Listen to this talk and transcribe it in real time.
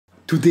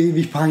Today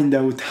we find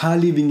out how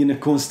living in a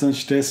constant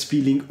stress,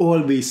 feeling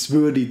always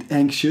worried,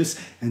 anxious,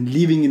 and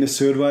living in a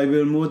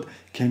survival mode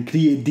can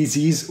create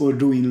disease or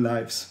ruin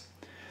lives.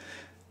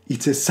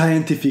 It's a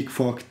scientific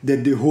fact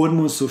that the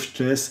hormones of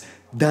stress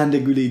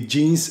downregulate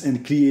genes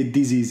and create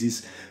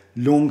diseases,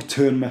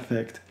 long-term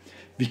effect.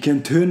 We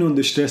can turn on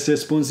the stress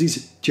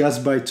responses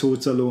just by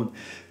thoughts alone,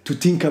 to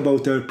think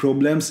about our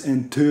problems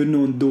and turn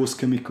on those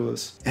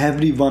chemicals.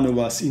 Every one of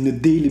us in a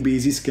daily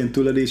basis can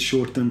tolerate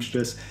short-term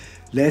stress.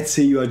 Let's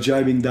say you are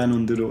driving down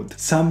on the road.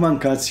 Someone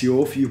cuts you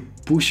off, you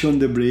push on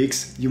the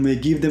brakes, you may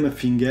give them a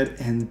finger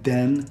and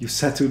then you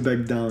settle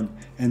back down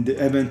and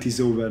the event is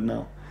over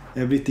now.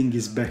 Everything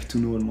is back to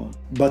normal.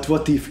 But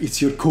what if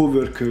it's your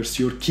co-workers,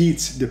 your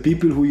kids, the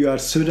people who you are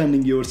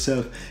surrounding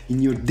yourself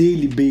in your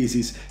daily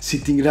basis,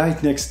 sitting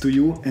right next to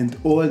you, and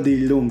all day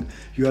long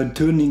you are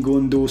turning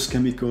on those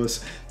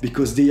chemicals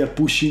because they are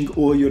pushing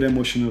all your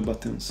emotional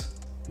buttons.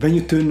 When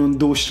you turn on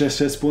those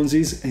stress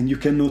responses and you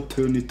cannot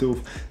turn it off,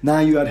 now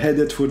you are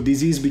headed for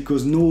disease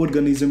because no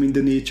organism in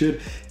the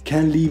nature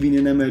can live in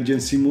an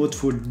emergency mode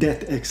for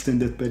that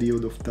extended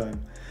period of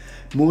time.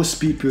 Most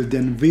people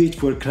then wait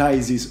for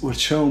crisis or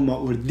trauma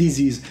or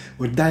disease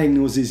or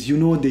diagnosis,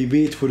 they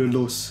wait for a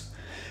loss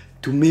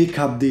to make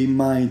up their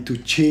mind to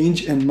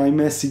change, and my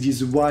message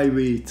is why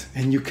wait?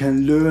 And you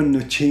can learn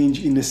a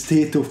change in a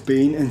state of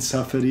pain and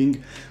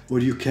suffering, or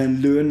you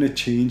can learn a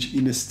change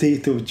in a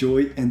state of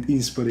joy and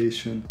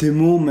inspiration. The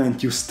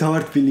moment you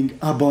start feeling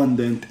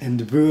abundant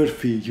and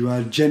worthy, you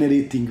are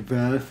generating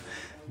wealth.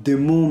 The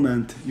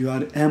moment you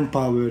are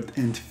empowered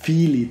and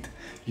feel it,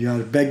 you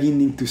are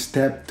beginning to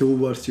step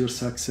towards your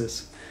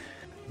success.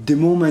 The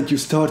moment you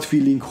start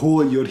feeling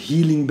whole, your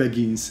healing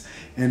begins.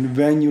 And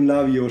when you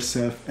love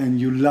yourself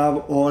and you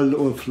love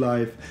all of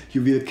life,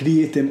 you will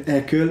create an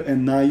echo,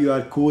 and now you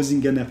are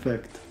causing an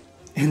effect.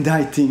 And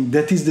I think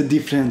that is the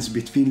difference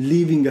between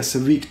living as a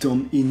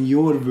victim in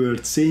your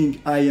world,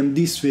 saying I am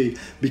this way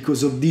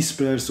because of this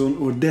person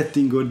or that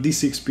thing or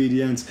this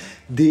experience.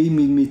 They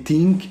made me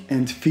think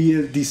and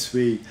feel this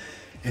way.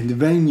 And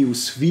when you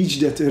switch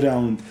that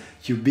around,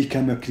 you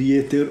become a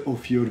creator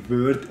of your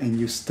world and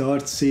you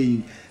start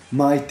saying,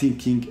 my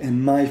thinking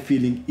and my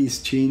feeling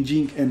is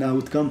changing an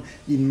outcome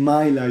in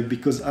my life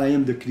because I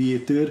am the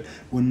creator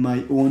on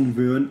my own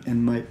world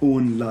and my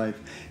own life.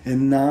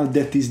 And now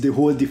that is the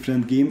whole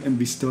different game, and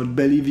we start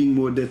believing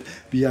more that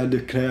we are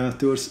the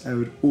creators of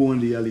our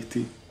own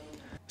reality.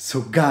 So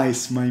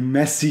guys, my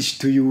message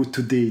to you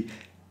today: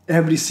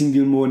 every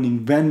single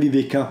morning when we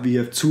wake up, we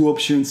have two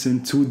options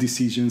and two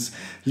decisions.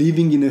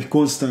 Living in a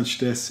constant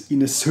stress,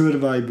 in a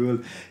survival,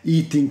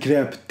 eating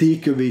crap,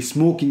 takeaway,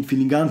 smoking,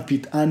 feeling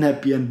unfit,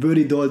 unhappy and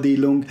worried all day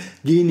long,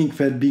 gaining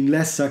fat, being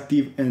less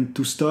active, and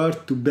to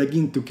start to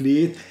begin to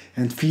create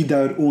and feed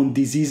our own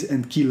disease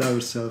and kill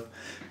ourselves.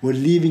 Or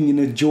living in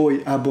a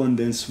joy,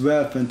 abundance,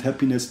 wealth and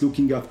happiness,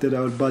 looking after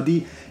our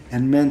body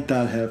and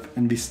mental health,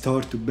 and we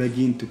start to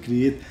begin to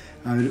create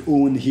our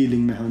own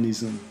healing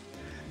mechanism.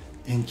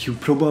 And you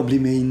probably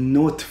may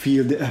not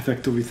feel the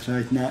effect of it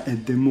right now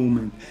at the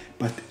moment,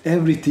 but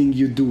everything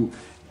you do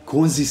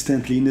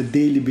consistently in a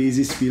daily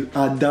basis will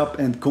add up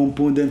and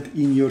compound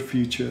in your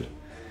future.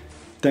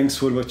 Thanks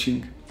for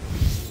watching.